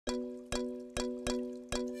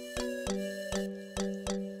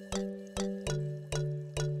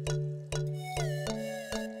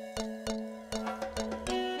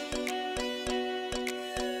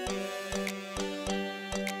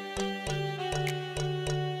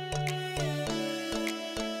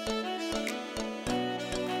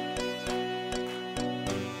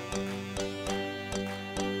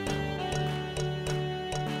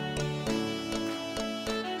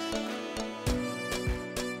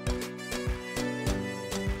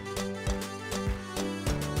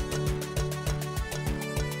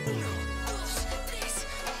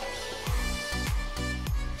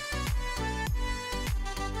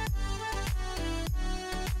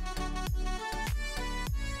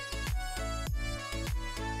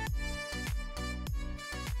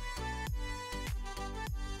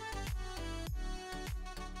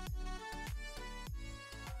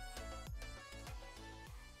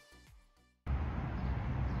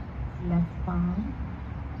Left palm.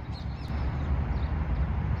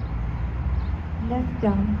 Left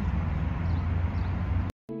arm.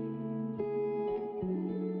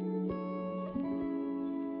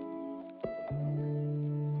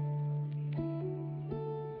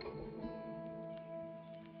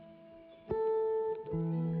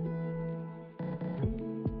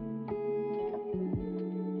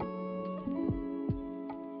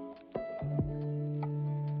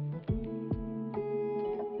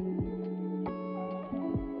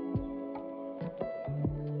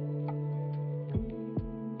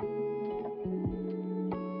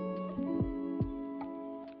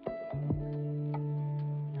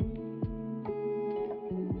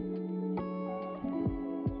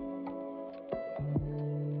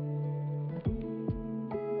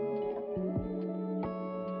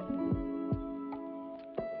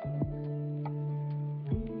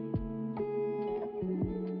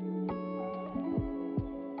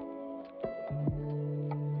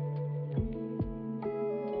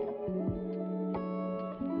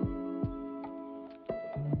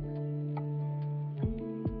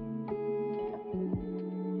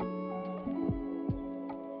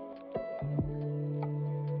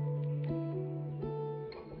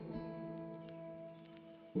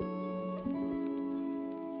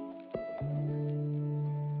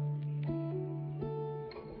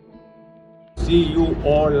 See you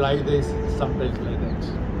all like this, sometimes like that.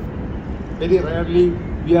 Very rarely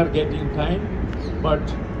we are getting time,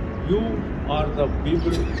 but you are the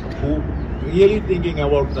people who really thinking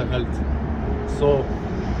about the health. So,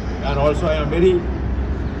 and also I am very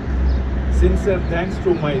sincere thanks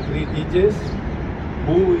to my 3 teachers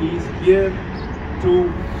who is here to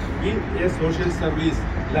give a social service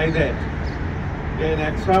like that. An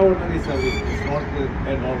extraordinary service, it's not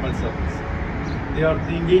a normal service. They are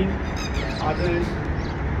thinking others'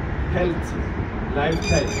 health,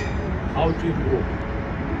 lifestyle, how to improve.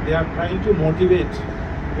 They are trying to motivate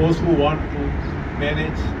those who want to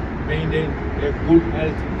manage, maintain a good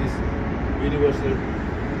health in this universal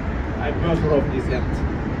atmosphere of this earth.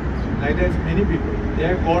 Like that, many people, they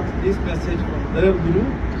have got this message from their Guru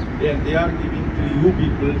and they are giving to you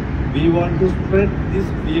people. We want to spread this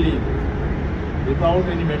feeling without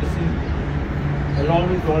any medicine, along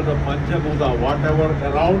with all the Panchabhuta, whatever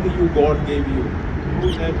around you God gave you, so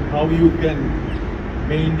that how you can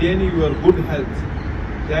maintain your good health.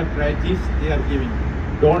 That practice they are giving.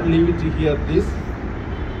 Don't leave it here this,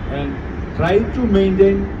 and try to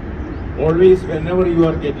maintain always whenever you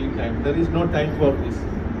are getting time. There is no time for this.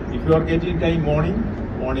 If you are getting time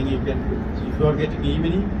morning you can do. If you are getting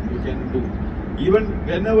evening, you can do. Even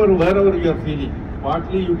whenever, wherever you are feeling,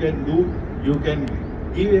 partly you can do. You can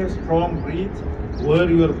give a strong breath where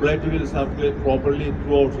your blood will circulate properly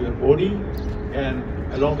throughout your body, and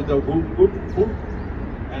along with the good food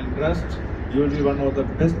and rest, you will be one of the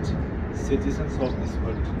best citizens of this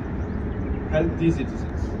world. Healthy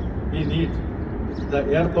citizens. We need. The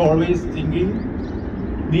earth always thinking,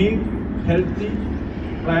 need healthy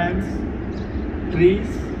plants, trees,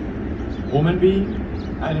 human beings,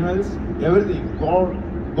 animals, everything.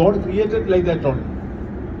 God created like that only.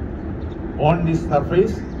 On this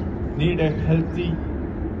surface, need a healthy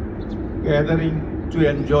gathering to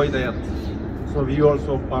enjoy the earth. So we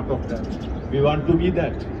also part of that. We want to be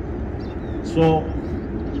that. So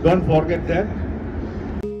don't forget that.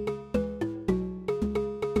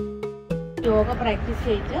 Yoga practice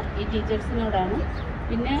ഈ ടീച്ചേഴ്സിനോടാണ്.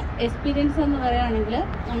 പിന്നെ experience എന്ന് പറയുകയാണെങ്കിൽ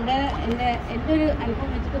എൻ്റെ ഒരു അനുഭവം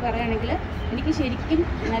വെച്ചിട്ട് പറയുകയാണെങ്കിൽ എനിക്ക് ശരിക്കും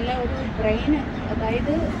നല്ല ഒരു ബ്രെയിൻ,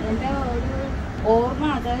 അതായത് എൻ്റെ ഒരു ഓർമ്മ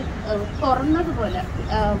അതായത് തുറന്നതുപോലെ,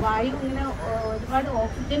 വായു ഇങ്ങനെ ഒരുപാട്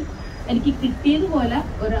ഓക്സിജൻ എനിക്ക് കിട്ടിയതുപോലെ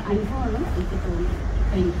ഒരു അനുഭവമാണ് എനിക്ക് തോന്നുന്നത്.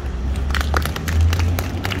 Thank you.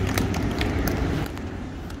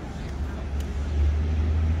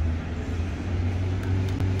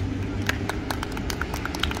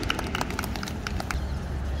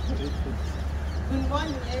 Good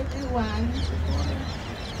morning, everyone.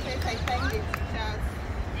 First, I thank the teachers,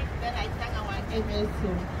 then I thank our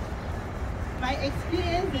MSO. My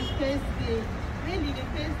experience the first day, really the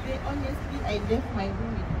first day, honestly, I left my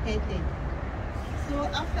room with headache. So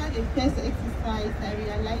after the first exercise, I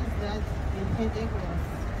realized that the headache was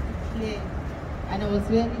clear, and I was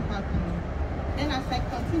very happy. Then as I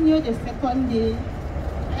continued the second day,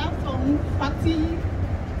 I have some fatty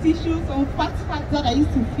tissues, some fat that I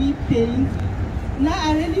used to feel pain. Now I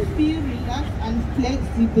really feel relaxed and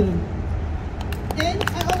flexible. Then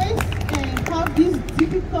I always have these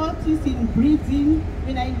difficulties in breathing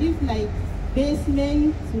when I live like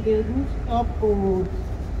basement to the rooftop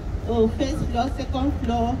or first floor, second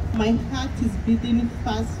floor. My heart is beating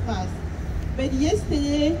fast. But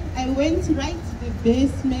yesterday, I went right to the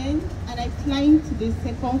basement and I climbed to the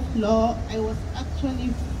second floor. I was actually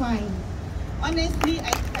fine. Honestly,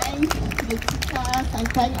 I thank the teachers, I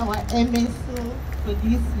thank our MSO for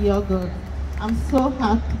this yogurt. I'm so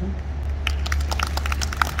happy.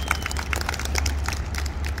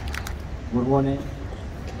 Good morning.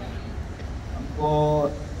 हमको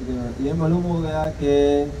ये मालूम हो गया कि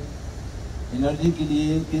energy के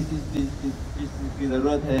लिए किस चीज़ की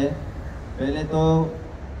ज़रूरत है। पहले तो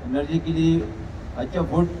एनर्जी के लिए अच्छा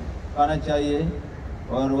फूड खाना चाहिए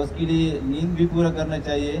और उसके लिए नींद भी पूरा करना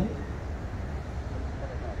चाहिए,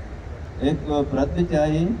 एक व्रत भी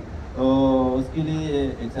चाहिए, तो उसके लिए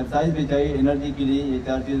एक्सरसाइज भी चाहिए। एनर्जी के लिए ये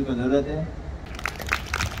 4 चीज़ों की ज़रूरत है।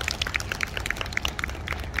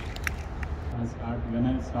 When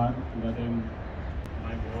I start getting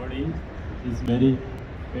my body is very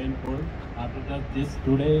painful. After that, this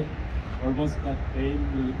today almost that pain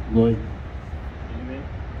will going. Anyway,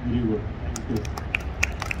 very good. Thank you.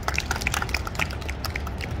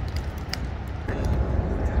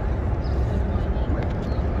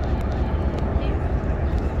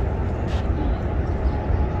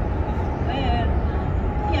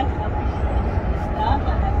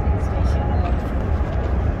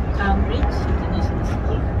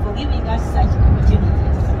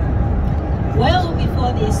 Well,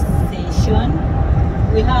 before this session,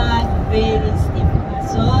 we had very stiff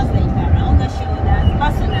muscles like around the shoulders,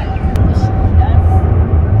 personally the shoulders,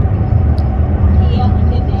 here in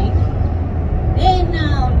the neck. Then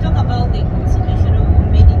now talk about the concentrational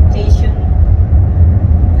meditation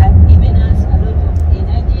has given us a lot of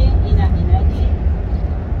energy, inner energy,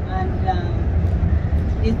 and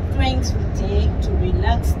the strength we take to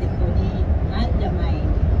relax the body and the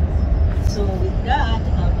mind. So with that,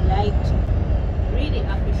 I would like to really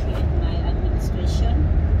appreciate my administration.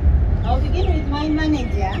 I'll begin with my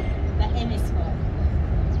manager, the MSO.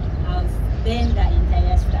 Then the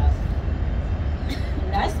entire staff.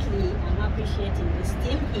 Lastly, I'm appreciating this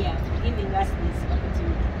team here for giving us this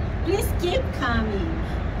opportunity. Please keep coming.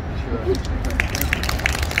 Sure.